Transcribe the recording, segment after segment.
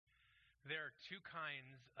There are two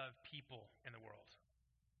kinds of people in the world.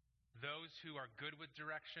 Those who are good with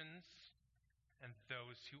directions and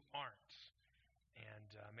those who aren't.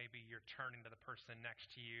 And maybe you're turning to the person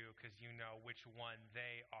next to you because you know which one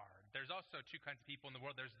they are. There's also two kinds of people in the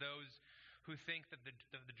world. There's those who think that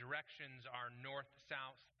the directions are north,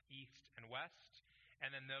 south, east, and west.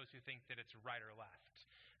 And then those who think that it's right or left.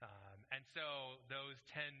 And so those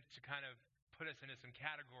tend to kind of put us into some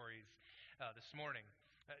categories this morning.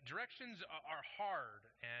 Directions are hard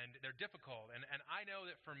and they're difficult. And I know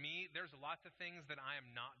that for me, there's lots of things that I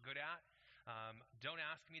am not good at. Don't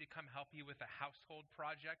ask me to come help you with a household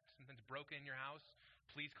project. Something's broken in your house.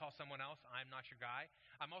 Please call someone else. I'm not your guy.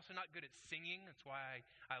 I'm also not good at singing. That's why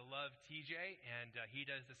I love TJ, and he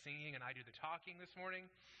does the singing and I do the talking this morning.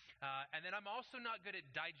 And then I'm also not good at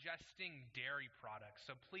digesting dairy products.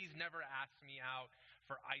 So please never ask me out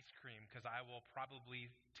for ice cream because I will probably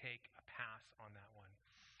take a pass on that one.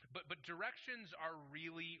 But directions are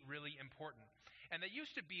really, really important. And they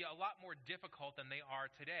used to be a lot more difficult than they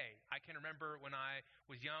are today. I can remember when I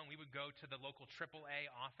was young, we would go to the local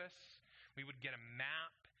AAA office. We would get a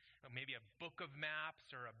map, maybe a book of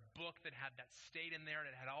maps or a book that had that state in there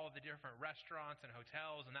and it had all of the different restaurants and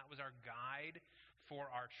hotels, and that was our guide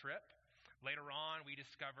for our trip. Later on, we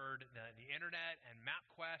discovered the internet and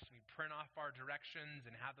MapQuest. We print off our directions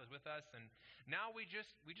and have those with us. And now we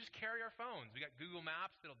just carry our phones. We got Google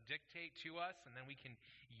Maps that'll dictate to us, and then we can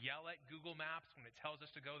yell at Google Maps when it tells us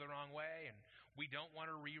to go the wrong way, and we don't want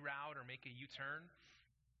to reroute or make a U-turn.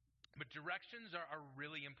 But directions are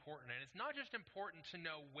really important. And it's not just important to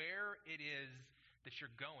know where it is that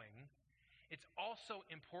you're going. It's also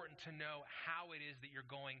important to know how it is that you're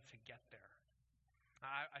going to get there.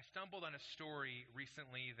 I stumbled on a story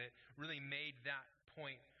recently that really made that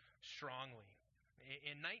point strongly.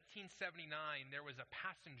 In 1979, there was a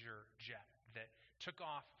passenger jet that took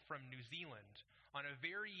off from New Zealand on a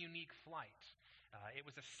very unique flight. It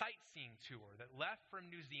was a sightseeing tour that left from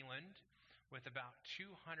New Zealand with about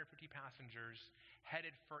 250 passengers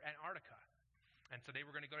headed for Antarctica. And so they were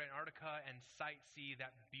going to go to Antarctica and sightsee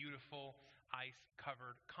that beautiful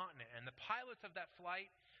ice-covered continent. And the pilots of that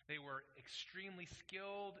flight, they were extremely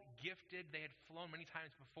skilled, gifted. They had flown many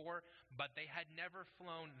times before, but they had never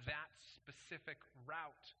flown that specific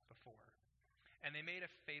route before. And they made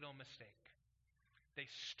a fatal mistake.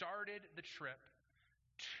 They started the trip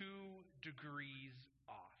 2 degrees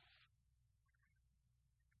off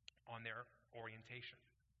on their orientation.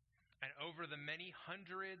 And over the many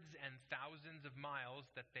hundreds and thousands of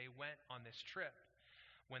miles that they went on this trip,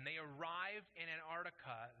 when they arrived in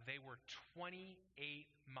Antarctica, they were 28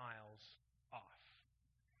 miles off.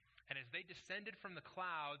 And as they descended from the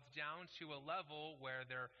clouds down to a level where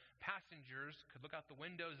their passengers could look out the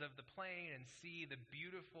windows of the plane and see the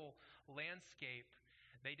beautiful landscape,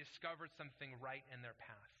 they discovered something right in their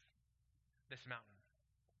path. This mountain,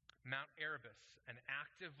 Mount Erebus, an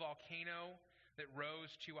active volcano that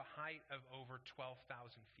rose to a height of over 12,000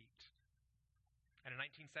 feet. And in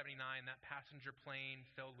 1979, that passenger plane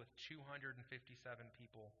filled with 257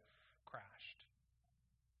 people crashed.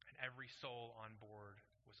 And every soul on board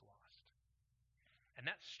was lost. And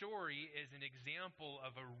that story is an example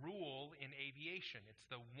of a rule in aviation. It's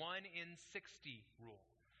the 1 in 60 rule.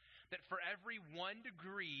 That for every 1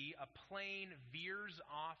 degree a plane veers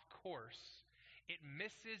off course, it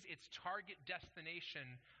misses its target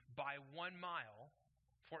destination by 1 mile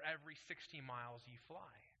for every 60 miles you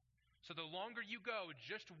fly. So the longer you go,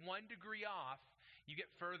 just 1 degree off, you get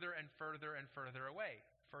further and further and further away.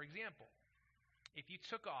 For example, if you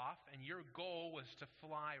took off and your goal was to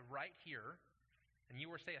fly right here, and you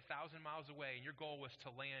were, say, 1,000 miles away, and your goal was to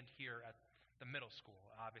land here at the middle school.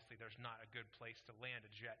 Obviously, there's not a good place to land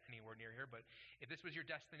a jet anywhere near here, but if this was your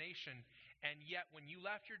destination, and yet when you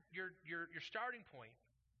left your starting point,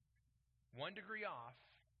 1 degree off,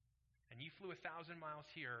 and you flew 1,000 miles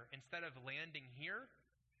here, instead of landing here,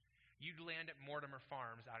 you'd land at Mortimer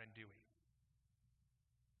Farms out in Dewey.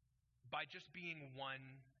 By just being 1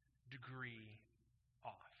 degree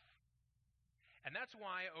off. And that's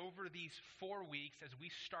why over these 4 weeks, as we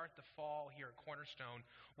start the fall here at Cornerstone,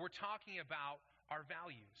 we're talking about our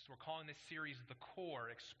values. We're calling this series The Core,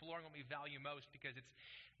 exploring what we value most, because it's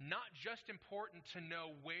not just important to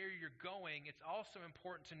know where you're going, it's also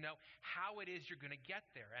important to know how it is you're going to get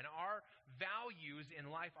there. And our values in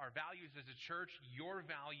life, our values as a church, your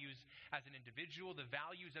values as an individual, the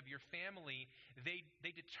values of your family, they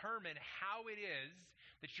determine how it is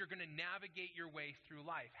that you're going to navigate your way through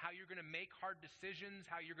life, how you're going to make hard decisions,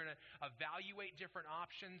 how you're going to evaluate different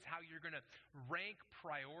options, how you're going to rank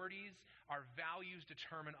priorities. Our values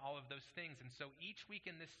determine all of those things. And so each week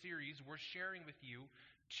in this series, we're sharing with you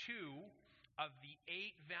 2 of the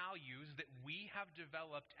 8 values that we have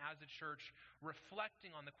developed as a church,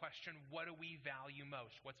 reflecting on the question, what do we value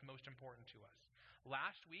most? What's most important to us?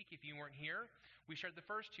 Last week, if you weren't here, we shared the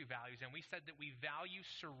first 2 values, and we said that we value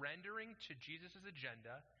surrendering to Jesus'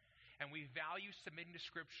 agenda, and we value submitting to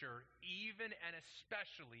Scripture, even and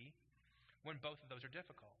especially when both of those are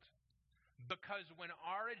difficult. Because when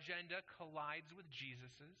our agenda collides with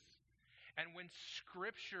Jesus's, and when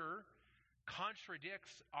Scripture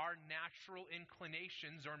contradicts our natural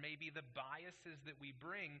inclinations or maybe the biases that we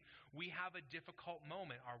bring, we have a difficult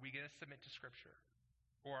moment. Are we going to submit to Scripture?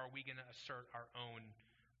 Or are we going to assert our own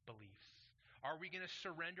beliefs? Are we going to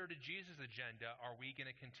surrender to Jesus' agenda? Are we going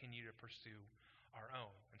to continue to pursue our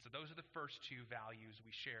own? And so those are the first 2 values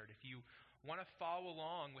we shared. If you want to follow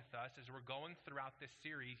along with us as we're going throughout this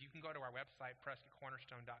series, you can go to our website,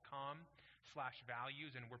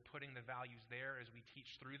 PrescottCornerstone.com/values, and we're putting the values there as we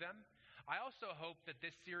teach through them. I also hope that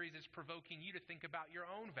this series is provoking you to think about your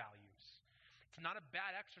own values. It's not a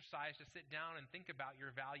bad exercise to sit down and think about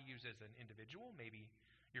your values as an individual, maybe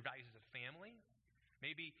your values as a family,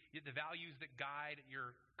 maybe the values that guide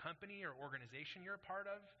your company or organization you're a part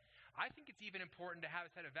of. I think it's even important to have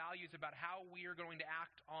a set of values about how we are going to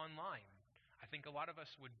act online. I think a lot of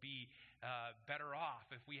us would be better off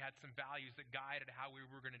if we had some values that guided how we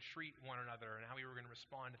were going to treat one another and how we were going to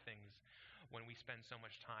respond to things when we spend so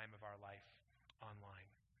much time of our life online.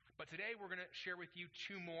 But today we're going to share with you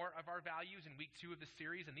 2 more of our values in week 2 of the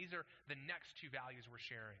series, and these are the next 2 values we're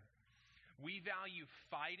sharing. We value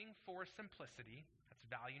fighting for simplicity. That's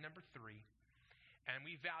value number 3. And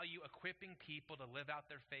we value equipping people to live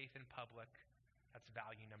out their faith in public. That's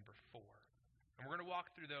value number 4. And we're going to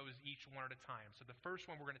walk through those each one at a time. So the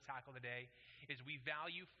first one we're going to tackle today is we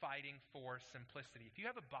value fighting for simplicity. If you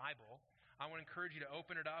have a Bible, I want to encourage you to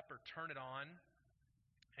open it up or turn it on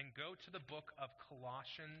and go to the book of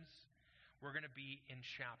Colossians. We're going to be in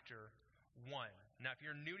chapter 1. Now, if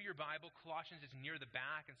you're new to your Bible, Colossians is near the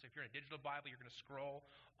back, and so if you're in a digital Bible, you're going to scroll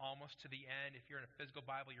almost to the end. If you're in a physical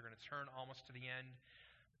Bible, you're going to turn almost to the end.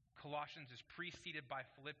 Colossians is preceded by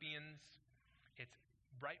Philippians. It's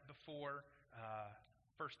right before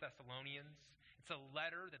 1 Thessalonians. It's a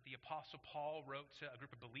letter that the Apostle Paul wrote to a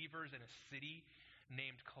group of believers in a city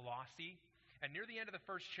named Colossae. And near the end of the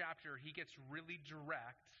first chapter, he gets really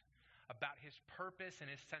direct about his purpose and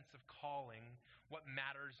his sense of calling, what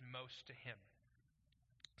matters most to him.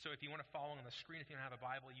 So if you want to follow on the screen, if you don't have a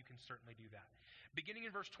Bible, you can certainly do that. Beginning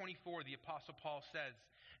in verse 24, the Apostle Paul says,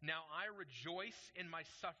 "Now I rejoice in my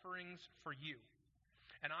sufferings for you,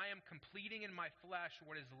 and I am completing in my flesh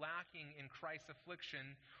what is lacking in Christ's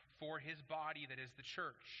affliction for his body, that is the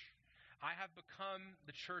church. I have become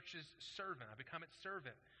the church's servant. I've become its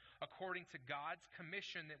servant, according to God's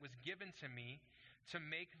commission that was given to me to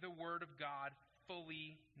make the word of God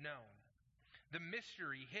fully known. The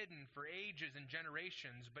mystery hidden for ages and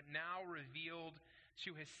generations, but now revealed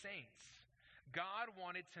to his saints. God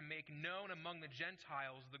wanted to make known among the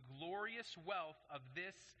Gentiles the glorious wealth of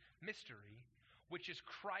this mystery, which is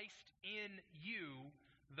Christ in you,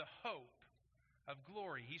 the hope of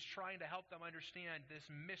glory." He's trying to help them understand this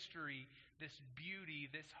mystery, this beauty,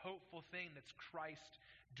 this hopeful thing that's Christ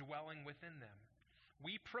dwelling within them.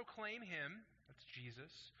 "We proclaim him," that's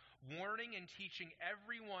Jesus, "warning and teaching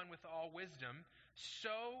everyone with all wisdom,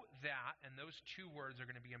 so that," and those 2 words are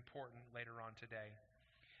going to be important later on today,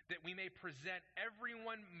 "that we may present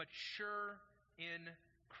everyone mature in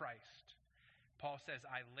Christ." Paul says,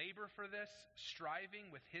 "I labor for this, striving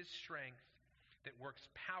with his strength that works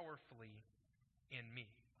powerfully in me."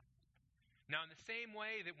 Now, in the same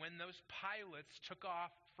way that when those pilots took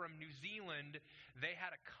off from New Zealand, they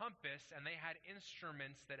had a compass and they had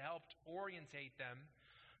instruments that helped orientate them,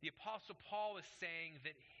 the Apostle Paul is saying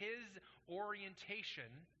that his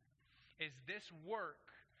orientation is this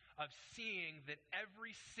work of seeing that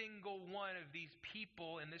every single one of these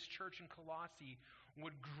people in this church in Colossae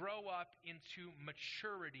would grow up into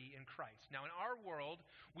maturity in Christ. Now, in our world,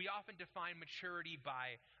 we often define maturity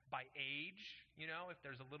by age. You know, if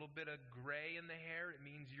there's a little bit of gray in the hair, it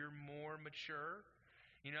means you're more mature.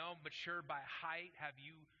 You know, mature by height. Have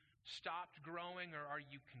you stopped growing, or are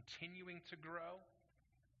you continuing to grow?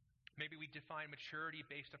 Maybe we define maturity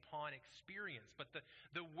based upon experience. But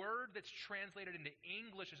the word that's translated into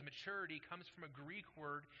English as maturity comes from a Greek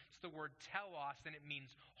word. It's the word telos, and it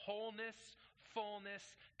means wholeness,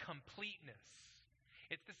 fullness, completeness.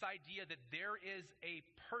 It's this idea that there is a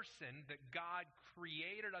person that God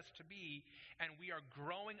created us to be, and we are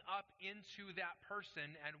growing up into that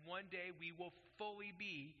person, and one day we will fully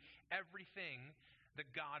be everything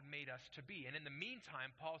that God made us to be. And in the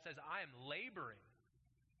meantime, Paul says, I am laboring.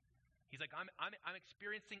 He's like, I'm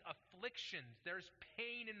experiencing afflictions. There's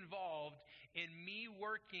pain involved in me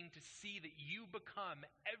working to see that you become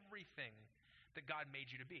everything that God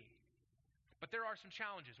made you to be. But there are some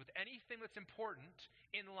challenges. With anything that's important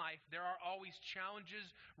in life, there are always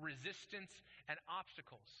challenges, resistance, and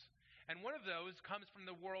obstacles. And one of those comes from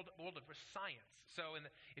the world of science. So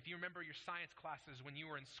if you remember your science classes when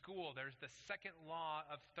you were in school, there's the second law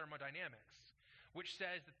of thermodynamics, which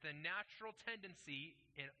says that the natural tendency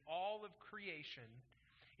in all of creation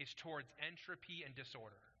is towards entropy and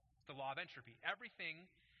disorder. It's the law of entropy. Everything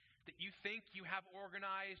that you think you have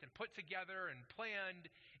organized and put together and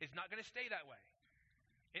planned is not going to stay that way.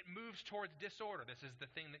 It moves towards disorder. This is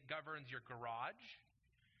the thing that governs your garage.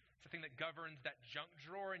 It's the thing that governs that junk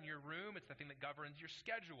drawer in your room. It's the thing that governs your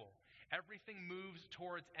schedule. Everything moves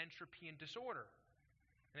towards entropy and disorder.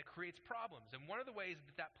 And it creates problems. And one of the ways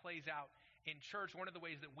that plays out in church, one of the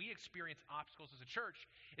ways that we experience obstacles as a church,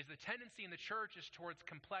 is the tendency in the church is towards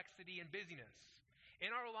complexity and busyness.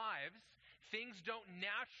 In our lives, things don't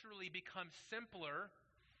naturally become simpler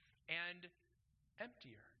and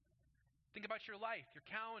emptier. Think about your life, your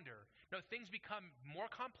calendar. No, things become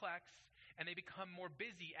more complex and they become more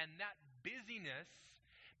busy, and that busyness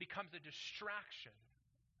becomes a distraction.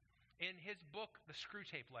 In his book, The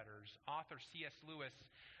Screwtape Letters, author C.S. Lewis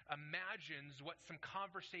imagines what some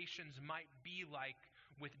conversations might be like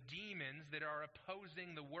with demons that are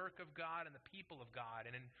opposing the work of God and the people of God.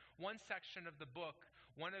 And in one section of the book,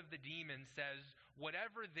 one of the demons says,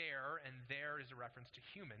 whatever there, and there is a reference to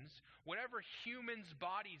humans, whatever humans'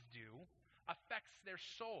 bodies do affects their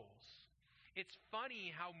souls. It's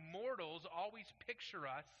funny how mortals always picture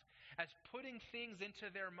us as putting things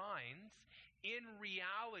into their minds. In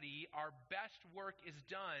reality, our best work is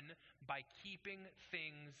done by keeping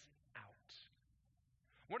things out.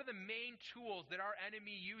 One of the main tools that our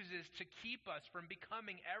enemy uses to keep us from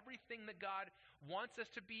becoming everything that God wants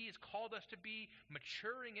us to be, has called us to be,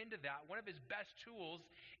 maturing into that, one of his best tools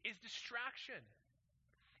is distraction.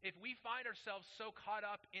 If we find ourselves so caught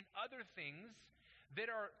up in other things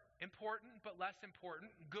that are important but less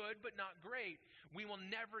important, good but not great, we will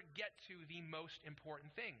never get to the most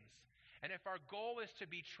important things. And if our goal is to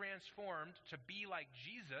be transformed, to be like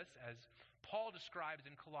Jesus, as Paul describes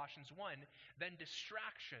in Colossians 1, then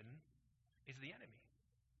distraction is the enemy.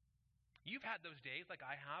 You've had those days, like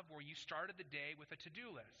I have, where you started the day with a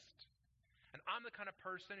to-do list. And I'm the kind of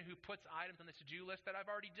person who puts items on the to-do list that I've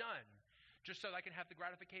already done, just so I can have the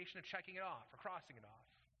gratification of checking it off or crossing it off.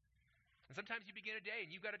 And sometimes you begin a day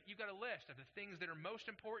and you've got a list of the things that are most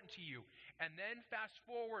important to you. And then fast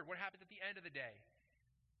forward, what happens at the end of the day?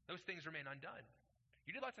 Those things remain undone.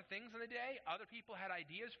 You did lots of things in the day. Other people had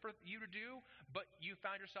ideas for you to do, but you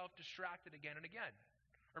found yourself distracted again and again.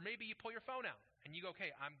 Or maybe you pull your phone out and you go,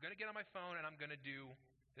 okay, I'm going to get on my phone and I'm going to do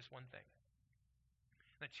this one thing.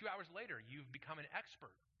 And then 2 hours later, you've become an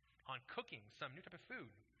expert on cooking some new type of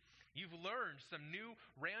food. You've learned some new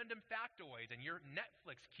random factoids, and your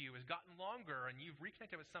Netflix queue has gotten longer, and you've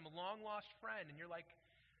reconnected with some long-lost friend, and you're like,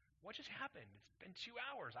 what just happened? It's been 2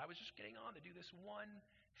 hours. I was just getting on to do this one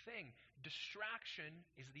thing. Distraction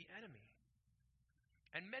is the enemy.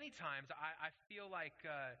 And many times I feel like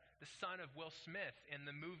the son of Will Smith in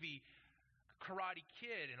the movie Karate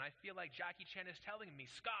Kid, and I feel like Jackie Chan is telling me,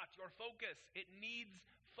 Scott, your focus, it needs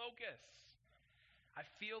focus. I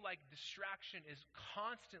feel like distraction is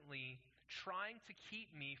constantly trying to keep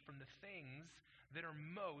me from the things that are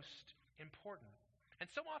most important. And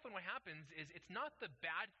so often what happens is it's not the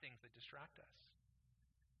bad things that distract us.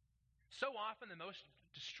 So often the most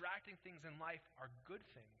distracting things in life are good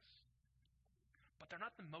things, but they're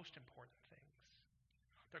not the most important things.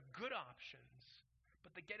 They're good options,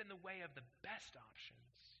 but they get in the way of the best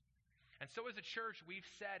options. And so as a church, we've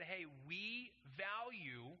said, hey, we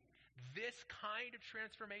value this kind of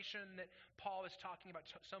transformation that Paul is talking about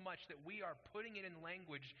so much that we are putting it in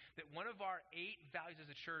language that one of our 8 values as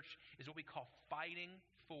a church is what we call fighting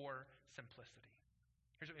for simplicity.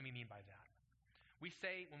 Here's what we mean by that. We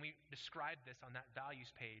say, when we describe this on that values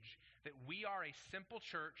page, that we are a simple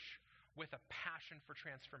church with a passion for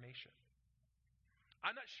transformation.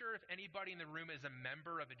 I'm not sure if anybody in the room is a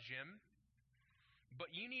member of a gym, but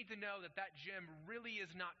you need to know that that gym really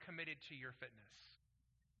is not committed to your fitness.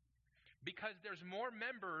 Because there's more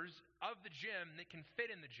members of the gym that can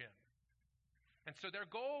fit in the gym. And so their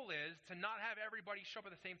goal is to not have everybody show up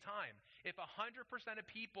at the same time. If 100% of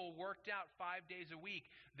people worked out 5 days a week,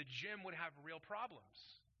 the gym would have real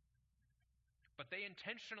problems. But they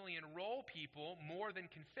intentionally enroll people more than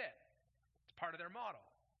can fit. It's part of their model,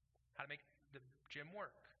 how to make the gym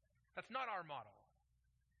work. That's not our model.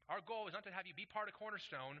 Our goal is not to have you be part of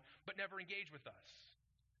Cornerstone, but never engage with us.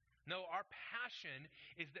 No, our passion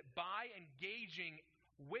is that by engaging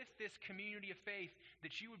with this community of faith,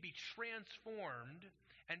 that you would be transformed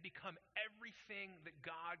and become everything that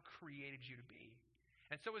God created you to be.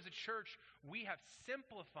 And so as a church, we have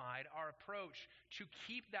simplified our approach to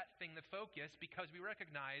keep that thing the focus because we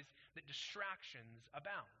recognize that distractions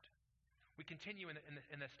abound. We continue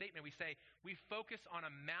in the statement, we say, we focus on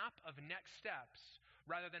a map of next steps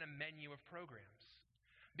rather than a menu of programs.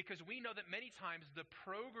 Because we know that many times the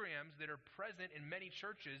programs that are present in many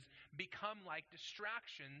churches become like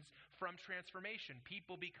distractions from transformation.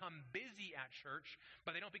 People become busy at church,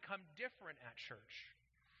 but they don't become different at church.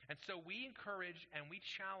 And so we encourage and we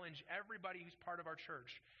challenge everybody who's part of our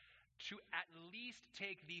church to at least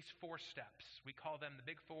take these 4 steps. We call them the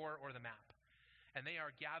big 4 or the map. And they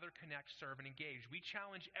are gather, connect, serve, and engage. We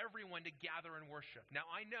challenge everyone to gather and worship. Now,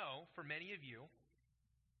 I know for many of you,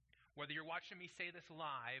 whether you're watching me say this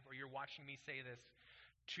live or you're watching me say this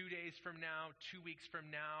 2 days from now, 2 weeks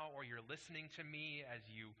from now, or you're listening to me as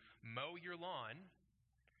you mow your lawn,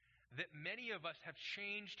 that many of us have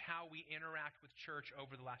changed how we interact with church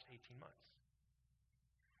over the last 18 months.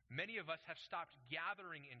 Many of us have stopped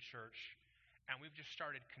gathering in church, and we've just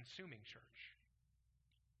started consuming church.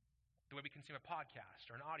 The way we consume a podcast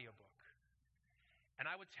or an audiobook. And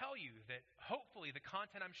I would tell you that hopefully the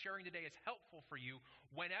content I'm sharing today is helpful for you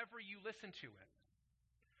whenever you listen to it.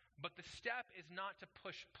 But the step is not to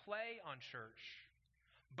push play on church,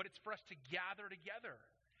 but it's for us to gather together.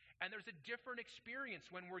 And there's a different experience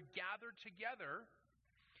when we're gathered together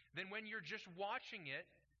than when you're just watching it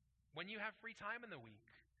when you have free time in the week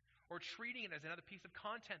or treating it as another piece of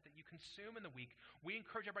content that you consume in the week. We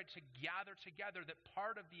encourage everybody to gather together, that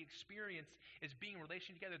part of the experience is being in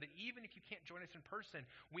relation together, that even if you can't join us in person,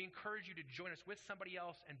 we encourage you to join us with somebody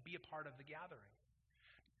else and be a part of the gathering.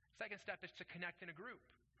 Second step is to connect in a group.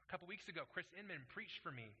 A couple weeks ago, Chris Inman preached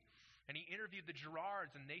for me. And he interviewed the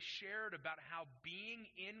Gerards, and they shared about how being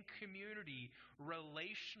in community,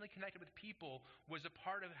 relationally connected with people, was a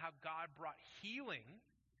part of how God brought healing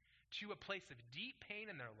to a place of deep pain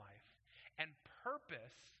in their life and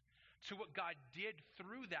purpose to what God did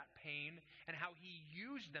through that pain and how he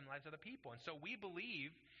used them as other people. And so we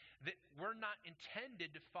believe that we're not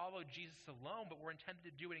intended to follow Jesus alone, but we're intended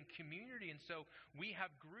to do it in community. And so we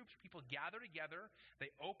have groups, people gather together,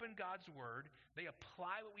 they open God's word, they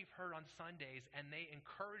apply what we've heard on Sundays, and they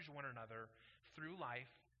encourage one another through life,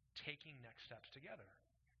 taking next steps together.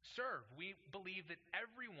 Serve. We believe that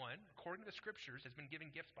everyone, according to the scriptures, has been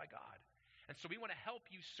given gifts by God. And so we want to help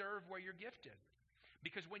you serve where you're gifted.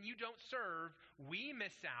 Because when you don't serve, we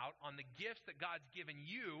miss out on the gifts that God's given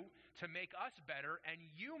you to make us better, and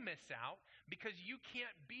you miss out because you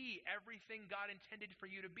can't be everything God intended for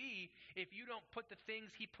you to be if you don't put the things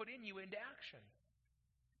he put in you into action.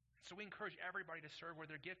 So we encourage everybody to serve where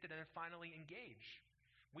they're gifted, and then finally engage.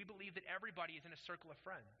 We believe that everybody is in a circle of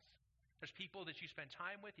friends. There's people that you spend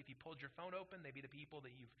time with. If you pulled your phone open, they'd be the people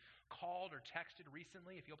that you've called or texted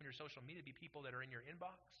recently. If you open your social media, it'd be people that are in your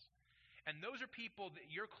inbox. And those are people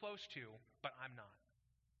that you're close to, but I'm not.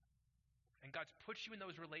 And God's put you in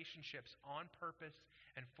those relationships on purpose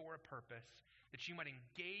and for a purpose that you might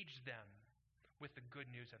engage them with the good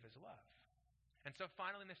news of his love. And so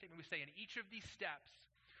finally in the statement we say, in each of these steps,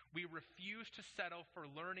 we refuse to settle for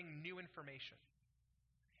learning new information.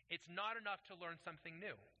 It's not enough to learn something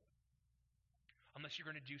new unless you're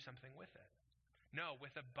going to do something with it. No,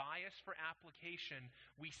 with a bias for application,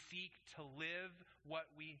 we seek to live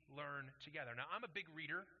what we learn together. Now, I'm a big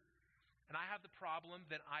reader, and I have the problem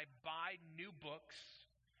that I buy new books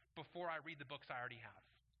before I read the books I already have.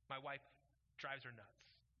 My wife drives her nuts.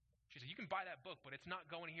 She says, you can buy that book, but it's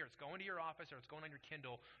not going here. It's going to your office or it's going on your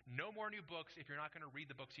Kindle. No more new books if you're not going to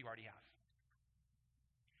read the books you already have.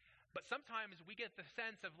 But sometimes we get the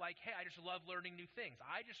sense of like, hey, I just love learning new things.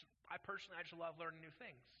 I personally love learning new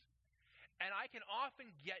things. And I can often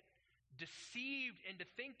get deceived into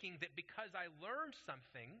thinking that because I learned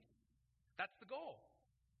something, that's the goal.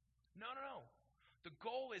 No. The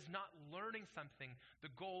goal is not learning something. The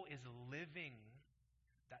goal is living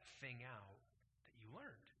that thing out that you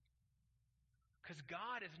learned. Because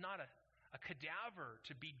God is not a cadaver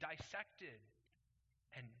to be dissected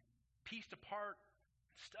and pieced apart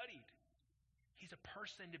and studied. He's a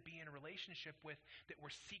person to be in a relationship with that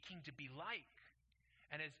we're seeking to be like.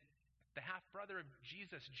 And as the half-brother of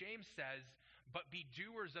Jesus, James says, but be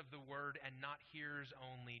doers of the word and not hearers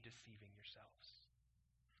only, deceiving yourselves.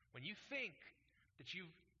 When you think that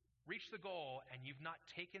you've reached the goal and you've not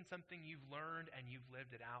taken something you've learned and you've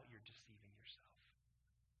lived it out, you're deceiving yourself.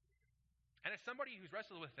 And as somebody who's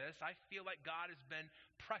wrestled with this, I feel like God has been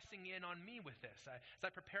pressing in on me with this. As I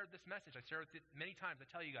prepared this message, I shared it many times. I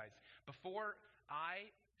tell you guys, before I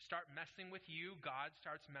start messing with you, God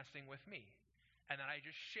starts messing with me. And then I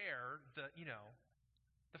just share the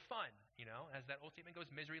fun, as that old statement goes,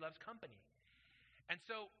 misery loves company. And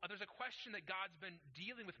so there's a question that God's been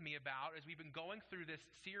dealing with me about as we've been going through this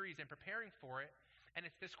series and preparing for it. And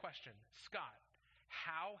it's this question: Scott,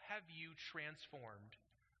 how have you transformed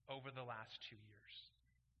over the last 2 years?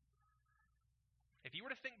 If you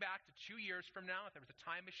were to think back to 2 years from now, if there was a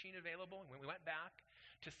time machine available, and when we went back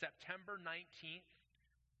to September 19th,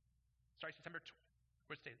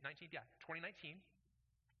 what's the date? 19th? Yeah, 2019.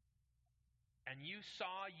 And you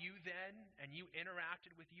saw you then, and you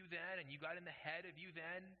interacted with you then, and you got in the head of you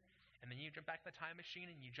then, and then you jump back to the time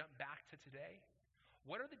machine and you jump back to today.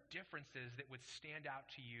 What are the differences that would stand out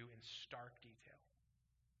to you in stark detail?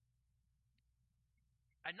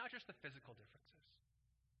 And not just the physical differences.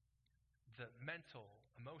 The mental,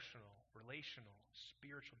 emotional, relational,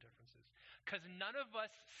 spiritual differences. Because none of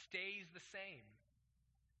us stays the same.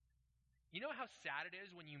 You know how sad it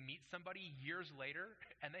is when you meet somebody years later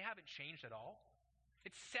and they haven't changed at all?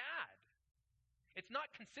 It's sad. It's not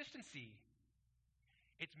consistency.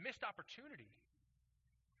 It's missed opportunity.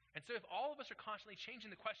 And so if all of us are constantly changing,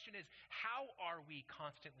 the question is, how are we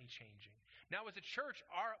constantly changing? Now, as a church,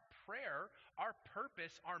 our prayer, our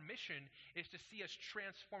purpose, our mission is to see us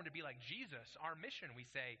transformed to be like Jesus. Our mission, we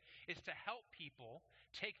say, is to help people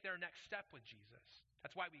take their next step with Jesus.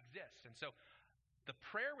 That's why we exist. And so the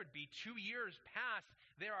prayer would be 2 years past,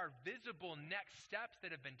 there are visible next steps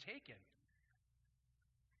that have been taken.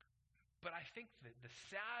 But I think that the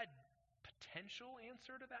sad potential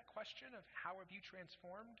answer to that question of how have you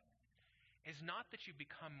transformed is not that you've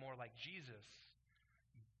become more like Jesus,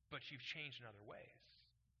 but you've changed in other ways.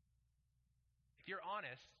 If you're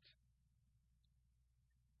honest,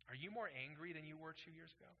 are you more angry than you were 2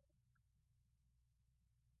 years ago?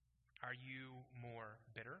 Are you more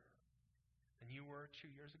bitter than you were 2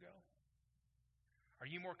 years ago? Are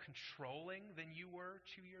you more controlling than you were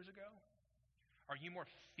 2 years ago? Are you more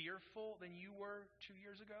fearful than you were 2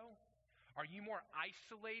 years ago? Are you more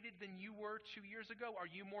isolated than you were 2 years ago? Are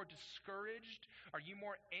you more discouraged? Are you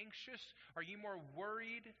more anxious? Are you more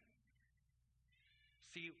worried?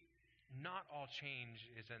 See, not all change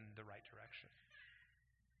is in the right direction.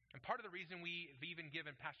 And part of the reason we've even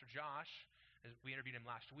given Pastor Josh, as we interviewed him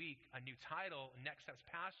last week, a new title, Next Steps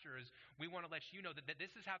Pastor, is we want to let you know that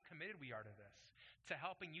this is how committed we are to this, to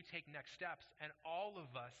helping you take next steps. And all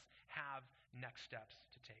of us have next steps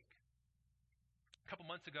to take. A couple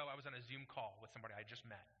months ago, I was on a Zoom call with somebody I just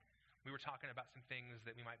met. We were talking about some things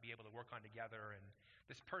that we might be able to work on together, and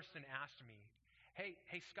this person asked me, hey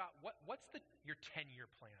Scott, what's your 10-year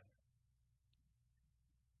plan?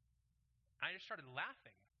 I just started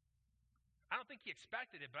laughing. I don't think he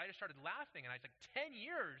expected it, but I just started laughing, and I was like, 10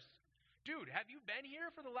 years? Dude, have you been here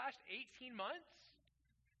for the last 18 months?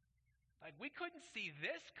 Like, we couldn't see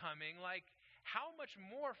this coming. Like, how much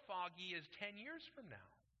more foggy is 10 years from now?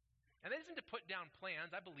 And that isn't to put down plans.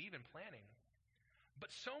 I believe in planning. But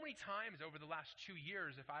so many times over the last 2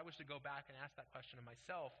 years, if I was to go back and ask that question of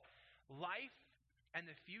myself, life and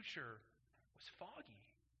the future was foggy.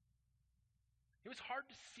 It was hard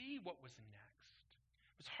to see what was next.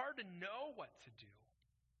 It was hard to know what to do.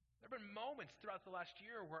 There have been moments throughout the last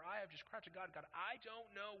year where I have just cried to God, I don't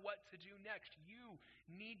know what to do next. You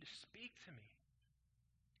need to speak to me.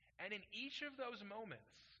 And in each of those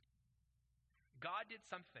moments, God did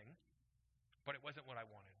something, but it wasn't what I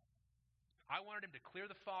wanted. I wanted him to clear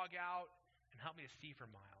the fog out and help me to see for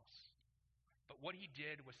miles. But what he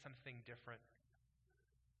did was something different.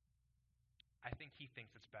 I think he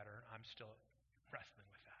thinks it's better. I'm still wrestling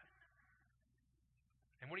with that.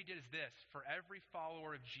 And what he did is this: for every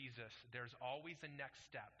follower of Jesus, there's always a next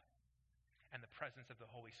step and the presence of the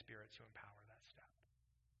Holy Spirit to empower that step.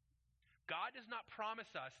 God does not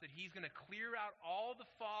promise us that he's going to clear out all the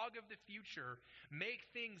fog of the future, make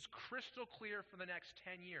things crystal clear for the next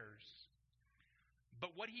 10 years.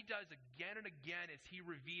 But what he does again and again is he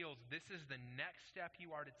reveals this is the next step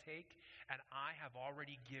you are to take, and I have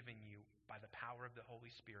already given you, by the power of the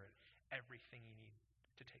Holy Spirit, everything you need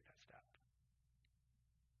to take that step.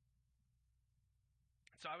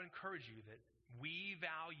 So I would encourage you that we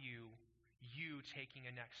value you taking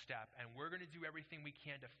a next step, and we're going to do everything we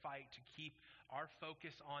can to fight to keep our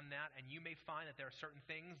focus on that. And you may find that there are certain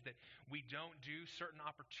things that we don't do, certain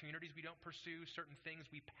opportunities we don't pursue, certain things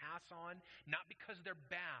we pass on, not because they're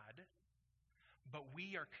bad, but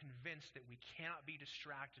we are convinced that we cannot be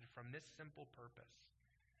distracted from this simple purpose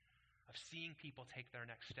of seeing people take their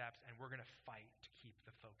next steps, and we're going to fight to keep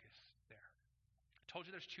the focus there. I told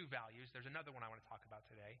you there's two values. There's another one I want to talk about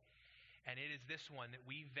today, and it is this one, that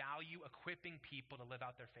we value equipping people to live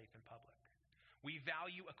out their faith in public. We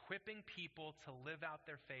value equipping people to live out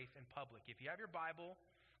their faith in public. If you have your Bible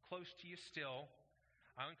close to you still,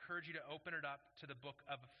 I'll encourage you to open it up to the book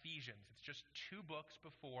of Ephesians. It's just 2 books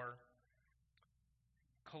before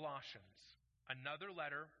Colossians, another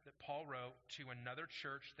letter that Paul wrote to another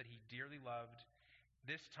church that he dearly loved,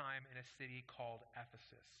 this time in a city called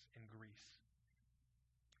Ephesus in Greece.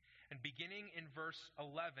 And beginning in verse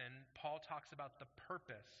 11, Paul talks about the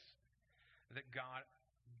purpose that God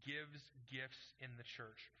gives gifts in the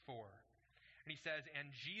church for. And he says,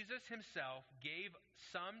 and Jesus himself gave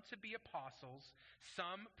some to be apostles,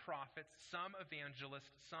 some prophets, some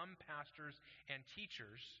evangelists, some pastors and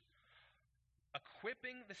teachers,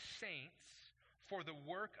 equipping the saints for the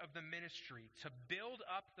work of the ministry, to build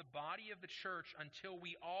up the body of the church until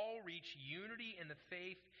we all reach unity in the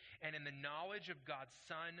faith and in the knowledge of God's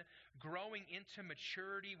Son, growing into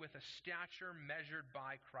maturity with a stature measured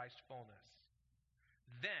by Christ's fullness.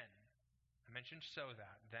 Then, I mentioned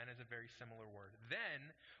then is a very similar word.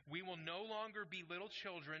 Then we will no longer be little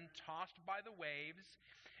children tossed by the waves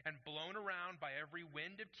and blown around by every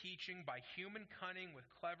wind of teaching, by human cunning with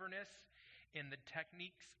cleverness in the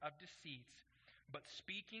techniques of deceits, but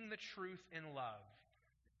speaking the truth in love.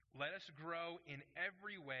 Let us grow in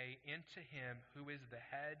every way into him who is the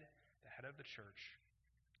head of the church,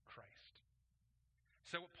 Christ.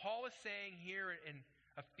 So what Paul is saying here in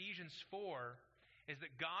Ephesians 4 is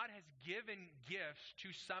that God has given gifts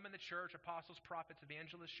to some in the church, apostles, prophets,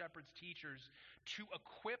 evangelists, shepherds, teachers, to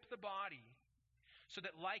equip the body so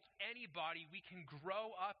that like anybody, we can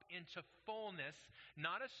grow up into fullness,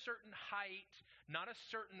 not a certain height, not a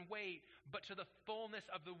certain weight, but to the fullness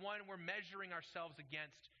of the one we're measuring ourselves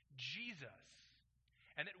against, Jesus.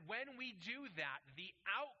 And that when we do that, the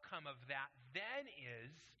outcome of that then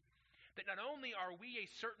is that not only are we a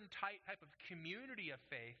certain type of community of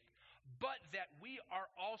faith, but that we are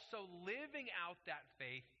also living out that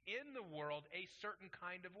faith in the world a certain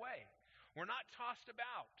kind of way. We're not tossed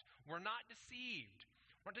about. We're not deceived.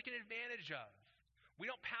 We're not taken advantage of.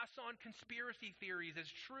 We don't pass on conspiracy theories as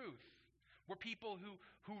truth. We're people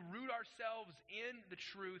who root ourselves in the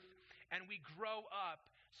truth, and we grow up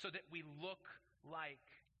so that we look like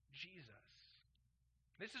Jesus.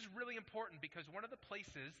 This is really important because one of the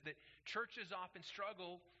places that churches often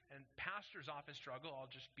struggle and pastors often struggle,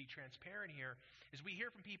 I'll just be transparent here, is we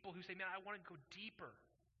hear from people who say, man, I want to go deeper.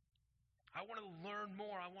 I want to learn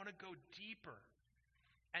more. I want to go deeper.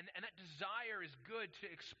 And that desire is good to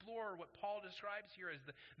explore what Paul describes here as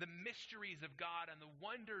the mysteries of God and the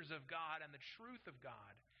wonders of God and the truth of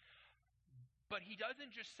God. But he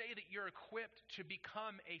doesn't just say that you're equipped to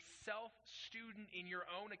become a self-student in your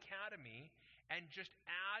own academy and just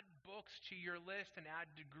add books to your list and add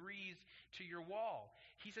degrees to your wall.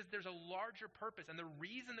 He says there's a larger purpose. And the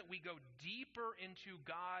reason that we go deeper into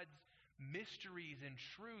God's mysteries and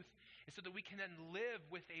truth is so that we can then live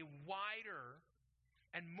with a wider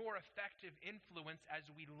and more effective influence as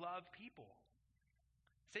we love people.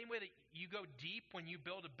 Same way that you go deep when you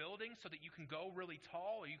build a building so that you can go really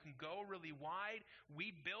tall or you can go really wide,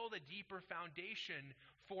 we build a deeper foundation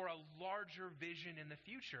for a larger vision in the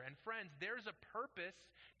future. And friends, there's a purpose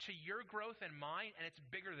to your growth and mine, and it's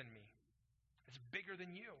bigger than me. It's bigger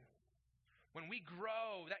than you. When we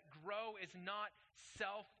grow, that grow is not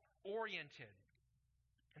self-oriented.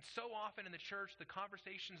 And so often in the church, the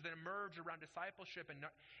conversations that emerge around discipleship and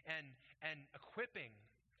equipping,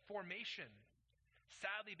 formation,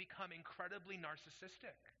 sadly become incredibly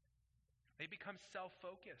narcissistic. They become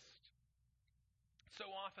self-focused. So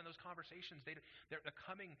often those conversations, they're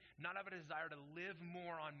coming not out of a desire to live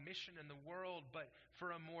more on mission in the world, but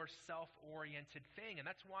for a more self-oriented thing. And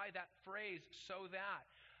that's why that phrase, so that,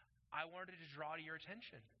 I wanted to draw to your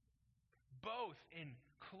attention. Both in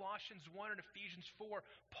Colossians 1 and Ephesians 4,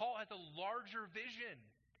 Paul has a larger vision.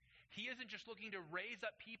 He isn't just looking to raise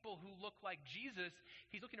up people who look like Jesus.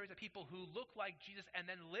 He's looking to raise up people who look like Jesus and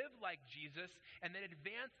then live like Jesus and then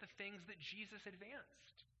advance the things that Jesus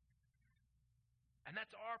advanced. And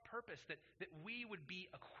that's our purpose, that we would be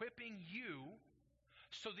equipping you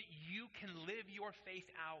so that you can live your faith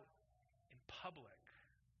out in public.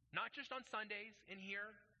 Not just on Sundays in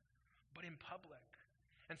here, but in public.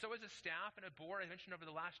 And so as a staff and a board, I mentioned over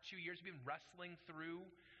the last 2 years, we've been wrestling through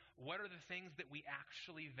what are the things that we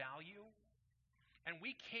actually value. And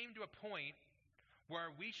we came to a point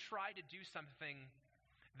where we tried to do something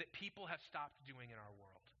that people have stopped doing in our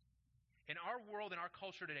world. In our world, in our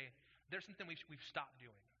culture today, there's something we've stopped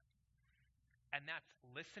doing. And And that's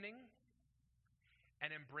listening and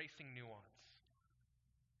embracing nuance.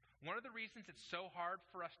 One of the reasons it's so hard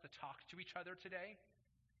for us to talk to each other today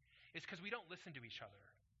is because we don't listen to each other.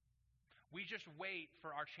 We just wait for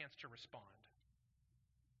our chance to respond.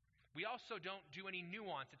 We also don't do any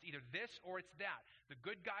nuance. It's either this or it's that. The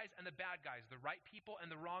good guys and the bad guys, the right people and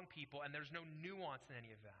the wrong people, and there's no nuance in any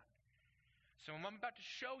of that. So what I'm about to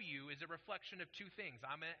show you is a reflection of two things.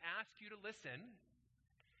 I'm going to ask you to listen,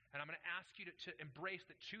 and I'm going to ask you to embrace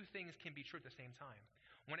that two things can be true at the same time.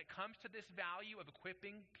 When it comes to this value of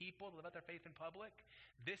equipping people to live out their faith in public,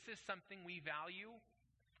 this is something we value,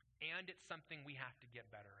 and it's something we have to get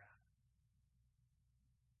better at.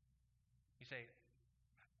 You say,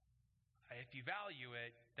 if you value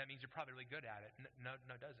it, that means you're probably really good at it. No,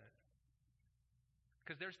 it doesn't.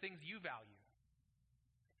 Because there's things you value.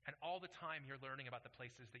 And all the time you're learning about the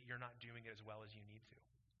places that you're not doing it as well as you need to.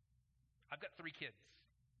 I've got 3 kids,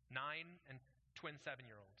 9 and twin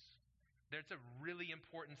 7-year-olds. It's a really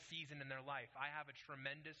important season in their life. I have a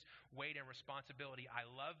tremendous weight and responsibility. I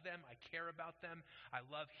love them. I care about them. I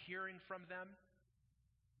love hearing from them.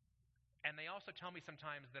 And they also tell me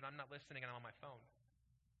sometimes that I'm not listening and I'm on my phone.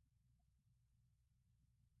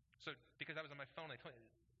 So because I was on my phone, they told me,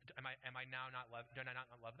 do I now not love them? Do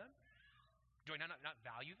I now not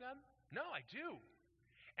value them? No, I do.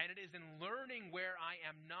 And it is in learning where I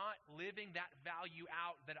am not living that value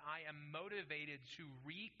out that I am motivated to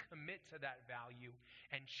recommit to that value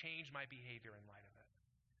and change my behavior in light of it.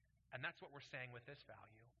 And that's what we're saying with this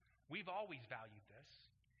value. We've always valued this,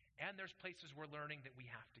 and there's places we're learning that we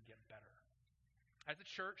have to get better. As a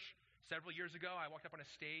church, several years ago, I walked up on a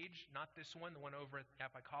stage, not this one, the one over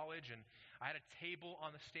at my college, and I had a table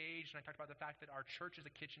on the stage, and I talked about the fact that our church is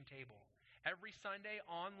a kitchen table. Every Sunday,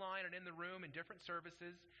 online and in the room, in different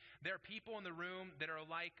services, there are people in the room that are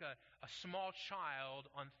like a small child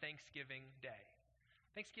on Thanksgiving Day.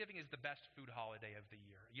 Thanksgiving is the best food holiday of the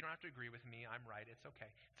year. You don't have to agree with me. I'm right. It's okay.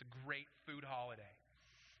 It's a great food holiday.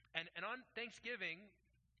 And on Thanksgiving,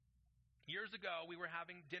 years ago, we were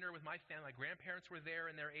having dinner with my family. My grandparents were there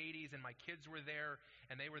in their 80s, and my kids were there,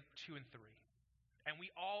 and they were 2 and 3. And we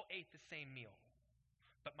all ate the same meal.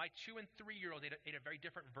 But my 2 and 3-year-old ate a very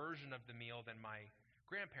different version of the meal than my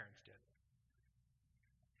grandparents did.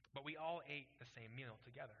 But we all ate the same meal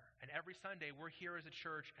together. And every Sunday, we're here as a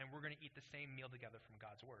church, and we're going to eat the same meal together from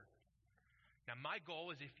God's Word. Now, my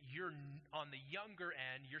goal is if you're on the younger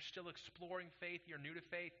end, you're still exploring faith, you're new to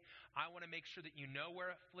faith, I want to make sure that you know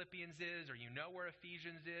where Philippians is, or you know where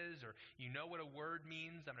Ephesians is, or you know what a word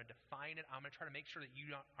means. I'm going to define it. I'm going to try to make sure that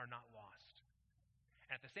you are not lost.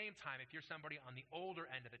 And at the same time, if you're somebody on the older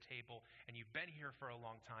end of the table and you've been here for a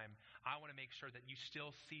long time, I want to make sure that you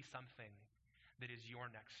still see something that is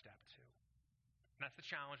your next step too. And that's the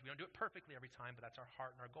challenge. We don't do it perfectly every time, but that's our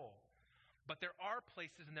heart and our goal. But there are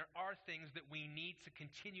places and there are things that we need to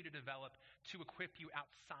continue to develop to equip you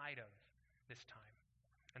outside of this time.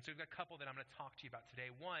 And so we've got a couple that I'm going to talk to you about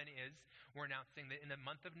today. One is we're announcing that in the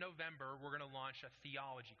month of November, we're going to launch a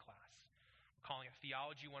theology class. Calling it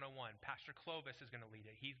Theology 101. Pastor Clovis is going to lead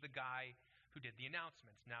it. He's the guy who did the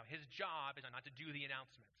announcements. Now, his job is not to do the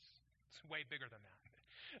announcements. It's way bigger than that.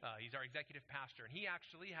 He's our executive pastor, and he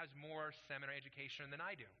actually has more seminary education than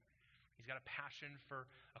I do. He's got a passion for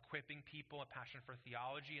equipping people, a passion for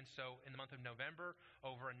theology, and so in the month of November,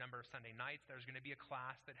 over a number of Sunday nights, there's going to be a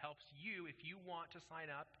class that helps you, if you want to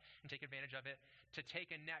sign up and take advantage of it, to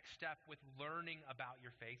take a next step with learning about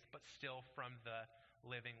your faith, but still from the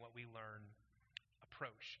living what we learn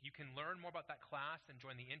approach. You can learn more about that class and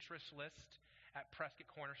join the interest list at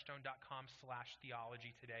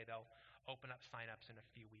PrescottCornerstone.com/theology today. They'll open up signups in a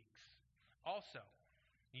few weeks. Also,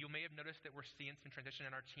 you may have noticed that we're seeing some transition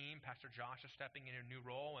in our team. Pastor Josh is stepping in a new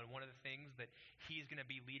role, and one of the things that he's going to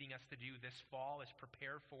be leading us to do this fall is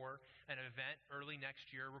prepare for an event early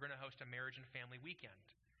next year. We're going to host a marriage and family weekend,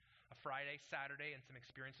 a Friday, Saturday, and some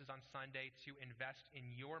experiences on Sunday to invest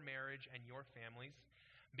in your marriage and your families,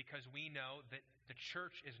 because we know that the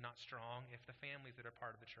church is not strong if the families that are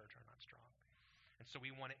part of the church are not strong. And so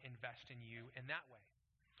we want to invest in you in that way.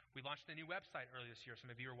 We launched a new website earlier this year.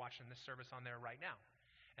 Some of you are watching this service on there right now.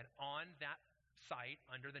 And on that site,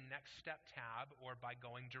 under the Next Step tab, or by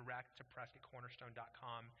going direct to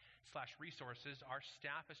PrescottCornerstone.com/resources, our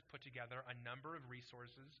staff has put together a number of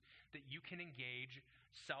resources that you can engage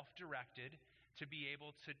self-directed to be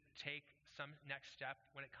able to take some next step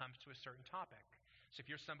when it comes to a certain topic. So if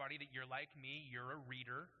you're somebody that you're like me, you're a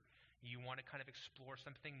reader, you want to kind of explore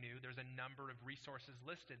something new, there's a number of resources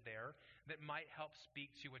listed there that might help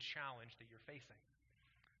speak to a challenge that you're facing.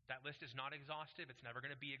 That list is not exhaustive. It's never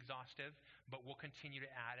going to be exhaustive, but we'll continue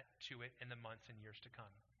to add to it in the months and years to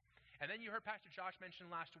come. And then you heard Pastor Josh mention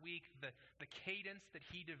last week the cadence that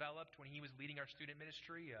he developed when he was leading our student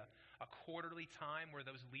ministry, a quarterly time where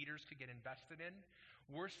those leaders could get invested in.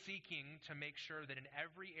 We're seeking to make sure that in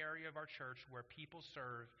every area of our church where people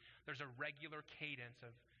serve, there's a regular cadence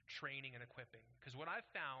of training and equipping. Because what I've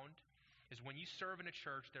found is when you serve in a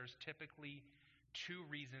church, there's typically two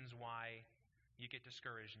reasons why you get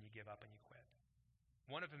discouraged and you give up and you quit.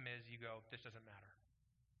 One of them is you go, this doesn't matter.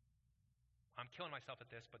 I'm killing myself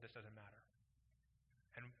at this, but this doesn't matter.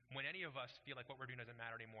 And when any of us feel like what we're doing doesn't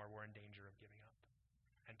matter anymore, we're in danger of giving up.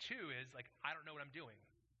 And two is like, I don't know what I'm doing,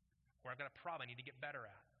 or I've got a problem I need to get better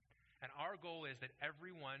at. And our goal is that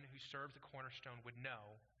everyone who serves a Cornerstone would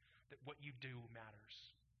know that what you do matters.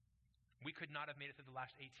 We could not have made it through the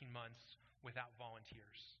last 18 months without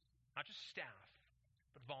volunteers. Not just staff,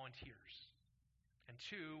 but volunteers. And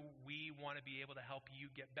two, we want to be able to help you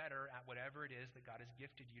get better at whatever it is that God has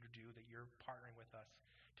gifted you to do that you're partnering with us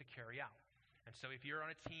to carry out. And so if you're on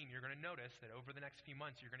a team, you're going to notice that over the next few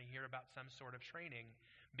months, you're going to hear about some sort of training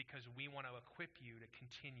because we want to equip you to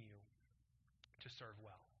continue to serve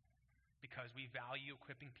well. Because we value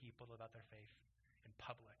equipping people to live out their faith in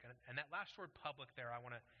public. And that last word public there, I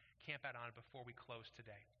want to camp out on it before we close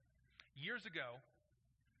today. Years ago,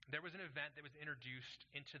 there was an event that was introduced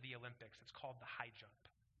into the Olympics. It's called the high jump.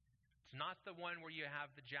 It's not the one where you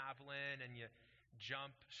have the javelin and you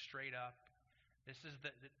jump straight up. This is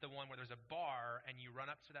the one where there's a bar and you run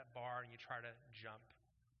up to that bar and you try to jump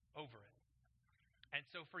over it. And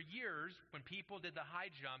so for years, when people did the high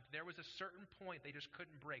jump, there was a certain point they just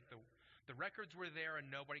couldn't break. The records were there and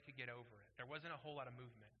nobody could get over it. There wasn't a whole lot of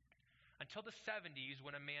movement. Until the 70s,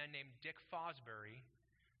 when a man named Dick Fosbury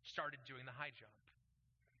started doing the high jump.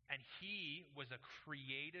 And he was a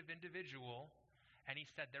creative individual, and he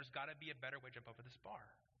said, there's got to be a better way to jump over this bar.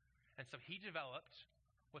 And so he developed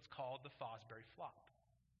what's called the Fosbury flop.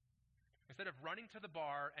 Instead of running to the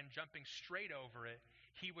bar and jumping straight over it,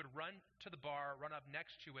 he would run to the bar, run up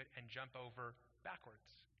next to it, and jump over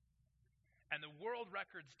backwards. And the world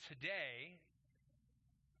records today,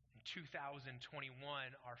 in 2021,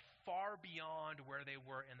 are far beyond where they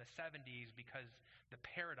were in the 70s because the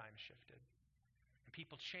paradigm shifted.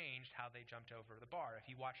 People changed how they jumped over the bar. If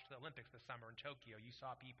you watched the Olympics this summer in Tokyo, you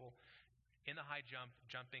saw people in the high jump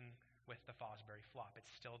jumping with the Fosbury flop. It's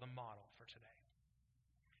still the model for today.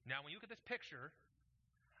 Now, when you look at this picture,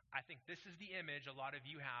 I think this is the image a lot of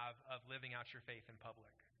you have of living out your faith in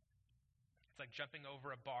public. It's like jumping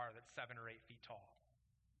over a bar that's 7 or 8 feet tall.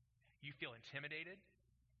 You feel intimidated.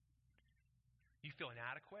 You feel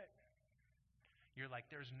inadequate. You're like,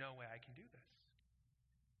 there's no way I can do this.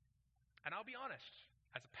 And I'll be honest,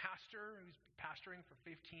 as a pastor who's pastoring for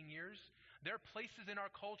 15 years, there are places in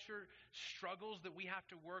our culture, struggles that we have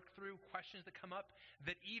to work through, questions that come up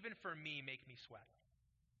that even for me make me sweat.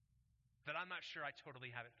 That I'm not sure I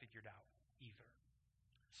totally have it figured out either.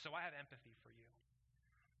 So I have empathy for you.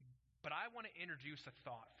 But I want to introduce a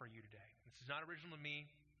thought for you today. This is not original to me.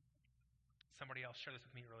 Somebody else shared this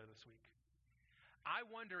with me earlier this week. I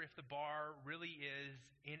wonder if the bar really is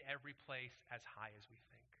in every place as high as we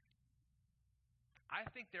think. I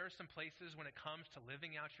think there are some places when it comes to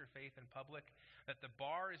living out your faith in public that the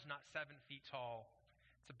bar is not 7 feet tall.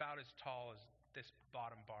 It's about as tall as this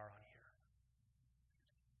bottom bar on here.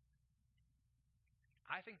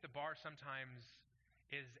 I think the bar sometimes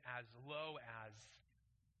is as low as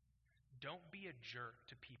don't be a jerk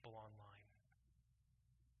to people online.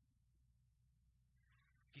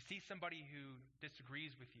 If you see somebody who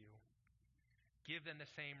disagrees with you, give them the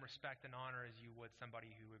same respect and honor as you would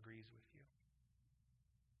somebody who agrees with you.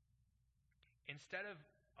 Instead of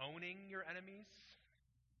owning your enemies,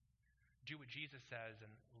 do what Jesus says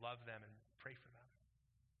and love them and pray for them.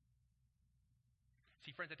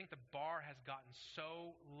 See, friends, I think the bar has gotten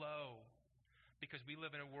so low because we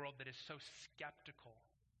live in a world that is so skeptical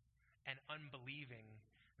and unbelieving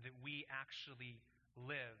that we actually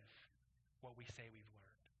live what we say we've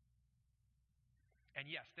learned. And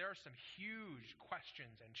yes, there are some huge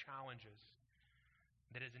questions and challenges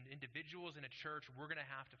that as individuals in a church, we're going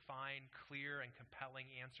to have to find clear and compelling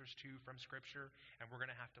answers to from Scripture, and we're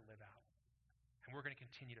going to have to live out. And we're going to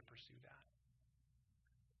continue to pursue that.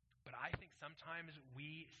 But I think sometimes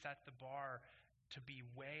we set the bar to be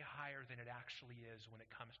way higher than it actually is when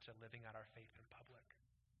it comes to living out our faith in public.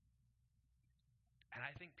 And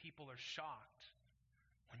I think people are shocked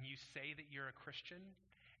when you say that you're a Christian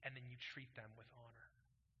and then you treat them with honor.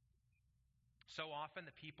 So often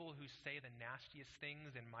the people who say the nastiest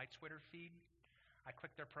things in my Twitter feed, I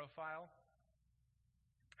click their profile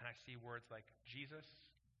and I see words like Jesus,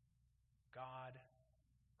 God,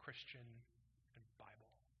 Christian, and Bible.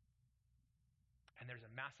 And there's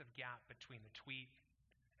a massive gap between the tweet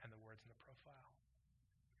and the words in the profile.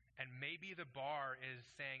 And maybe the bar is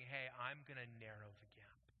saying, hey, I'm going to narrow the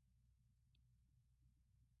gap.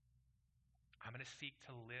 I'm going to seek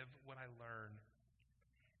to live what I learn,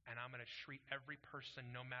 and I'm going to treat every person,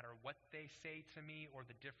 no matter what they say to me or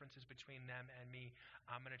the differences between them and me,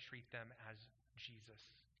 I'm going to treat them as Jesus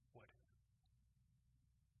would.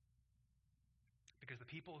 Because the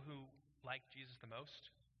people who like Jesus the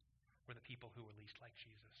most were the people who were least like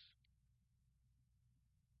Jesus.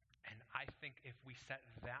 And I think if we set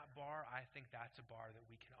that bar, I think that's a bar that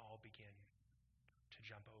we can all begin to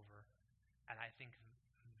jump over. And I think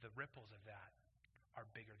the ripples of that are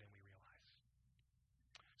bigger than we realize.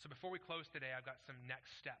 So before we close today, I've got some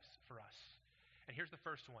next steps for us. And here's the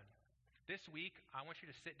first one. This week, I want you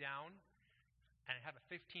to sit down and have a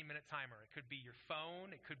 15-minute timer. It could be your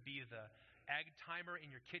phone. It could be the egg timer in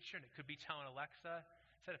your kitchen. It could be telling Alexa,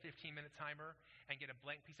 set a 15-minute timer, and get a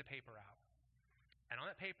blank piece of paper out. And on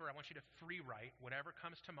that paper, I want you to free write whatever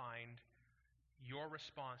comes to mind, your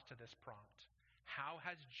response to this prompt. How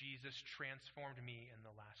has Jesus transformed me in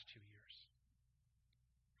the last 2 years?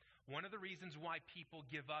 One of the reasons why people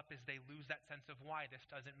give up is they lose that sense of why this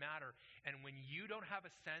doesn't matter. And when you don't have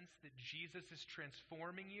a sense that Jesus is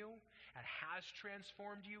transforming you and has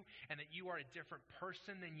transformed you and that you are a different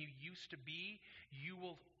person than you used to be, you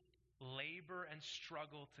will labor and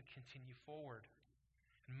struggle to continue forward.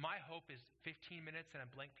 And my hope is 15 minutes and a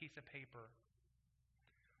blank piece of paper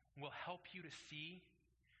will help you to see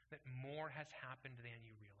that more has happened than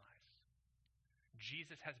you realize.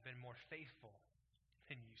 Jesus has been more faithful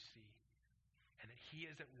than you see, and that he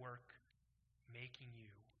is at work making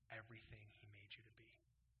you everything he made you to be.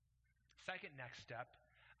 Second next step,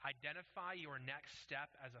 identify your next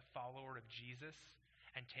step as a follower of Jesus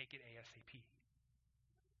and take it ASAP.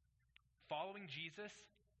 Following Jesus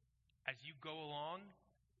as you go along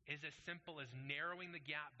is as simple as narrowing the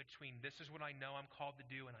gap between this is what I know I'm called to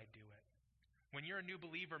do and I do it. When you're a new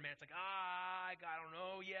believer, man, it's like, I don't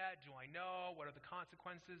know yet. Do I know? What are the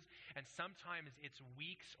consequences? And sometimes it's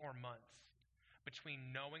weeks or months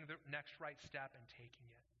between knowing the next right step and taking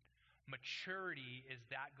it. Maturity is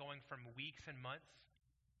that going from weeks and months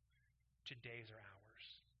to days or hours,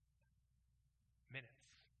 minutes.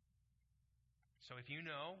 So if you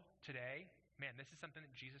know today, man, this is something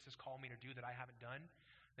that Jesus has called me to do that I haven't done,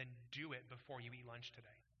 then do it before you eat lunch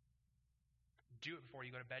today. Do it before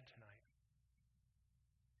you go to bed tonight.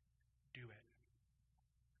 Do it.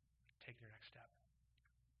 Take your next step.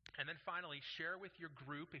 And then finally, share with your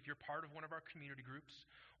group, if you're part of one of our community groups,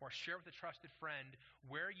 or share with a trusted friend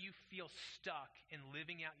where you feel stuck in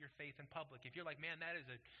living out your faith in public. If you're like, man, that is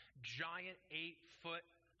a giant 8-foot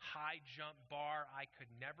high jump bar, I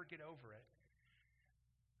could never get over it,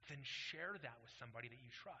 then share that with somebody that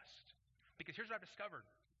you trust. Because here's what I've discovered.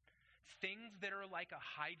 Things that are like a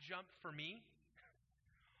high jump for me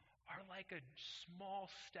are like a small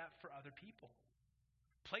step for other people.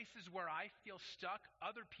 Places where I feel stuck,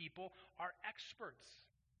 other people are experts.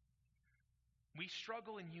 We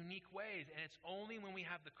struggle in unique ways, and it's only when we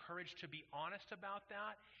have the courage to be honest about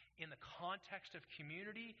that in the context of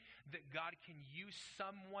community that God can use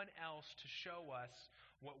someone else to show us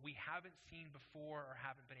what we haven't seen before or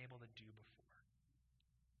haven't been able to do before.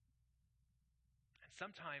 And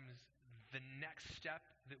sometimes the next step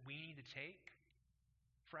that we need to take,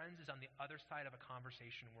 friends, is on the other side of a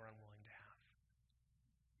conversation we're unwilling to have.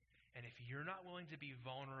 And if you're not willing to be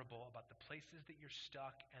vulnerable about the places that you're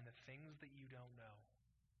stuck and the things that you don't know,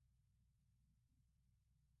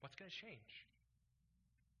 what's going to change?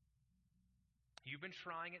 You've been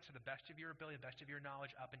trying it to the best of your ability, the best of your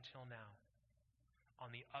knowledge up until now. On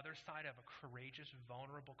the other side of a courageous,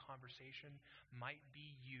 vulnerable conversation might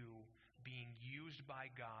be you being used by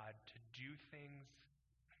God to do things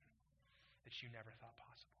that you never thought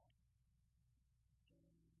possible.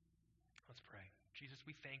 Let's pray. Jesus,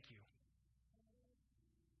 we thank you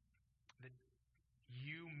that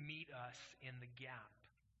you meet us in the gap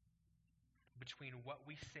between what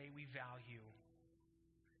we say we value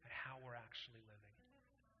and how we're actually living.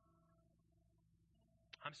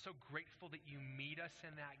 I'm so grateful that you meet us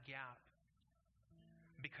in that gap,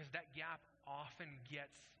 because that gap often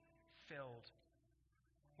gets filled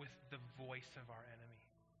with the voice of our enemy.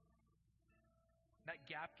 That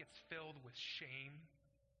gap gets filled with shame,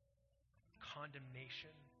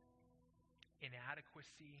 condemnation,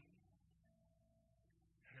 inadequacy.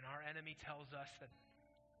 And our enemy tells us that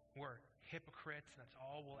we're hypocrites and that's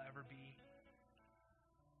all we'll ever be.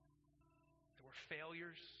 That we're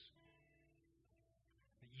failures.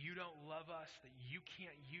 That you don't love us. That you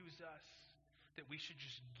can't use us. That we should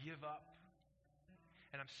just give up.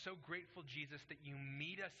 And I'm so grateful, Jesus, that you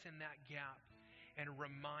meet us in that gap and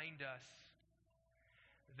remind us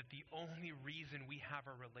that the only reason we have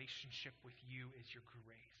a relationship with you is your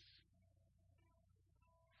grace.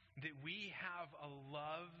 That we have a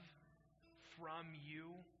love from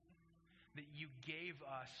you that you gave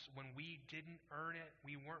us when we didn't earn it,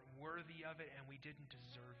 we weren't worthy of it, and we didn't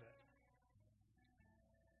deserve it.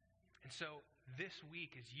 And so this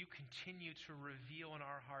week, as you continue to reveal in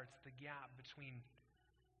our hearts the gap between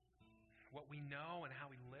what we know and how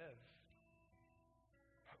we live,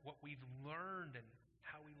 what we've learned and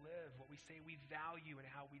how we live, what we say we value and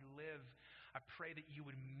how we live, I pray that you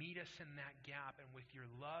would meet us in that gap, and with your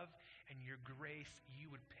love and your grace, you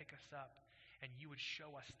would pick us up and you would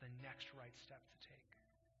show us the next right step to take.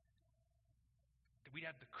 That we'd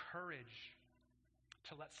have the courage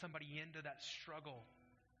to let somebody into that struggle,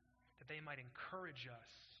 that they might encourage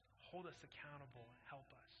us, hold us accountable, help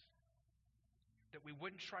us. That we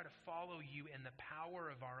wouldn't try to follow you in the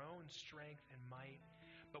power of our own strength and might,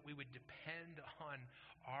 but we would depend on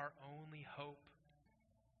our only hope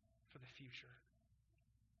for the future.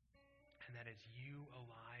 And that is you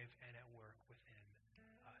alive and at work within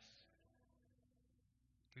us.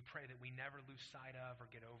 We pray that we never lose sight of or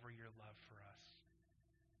get over your love for us.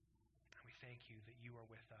 And we thank you that you are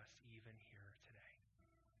with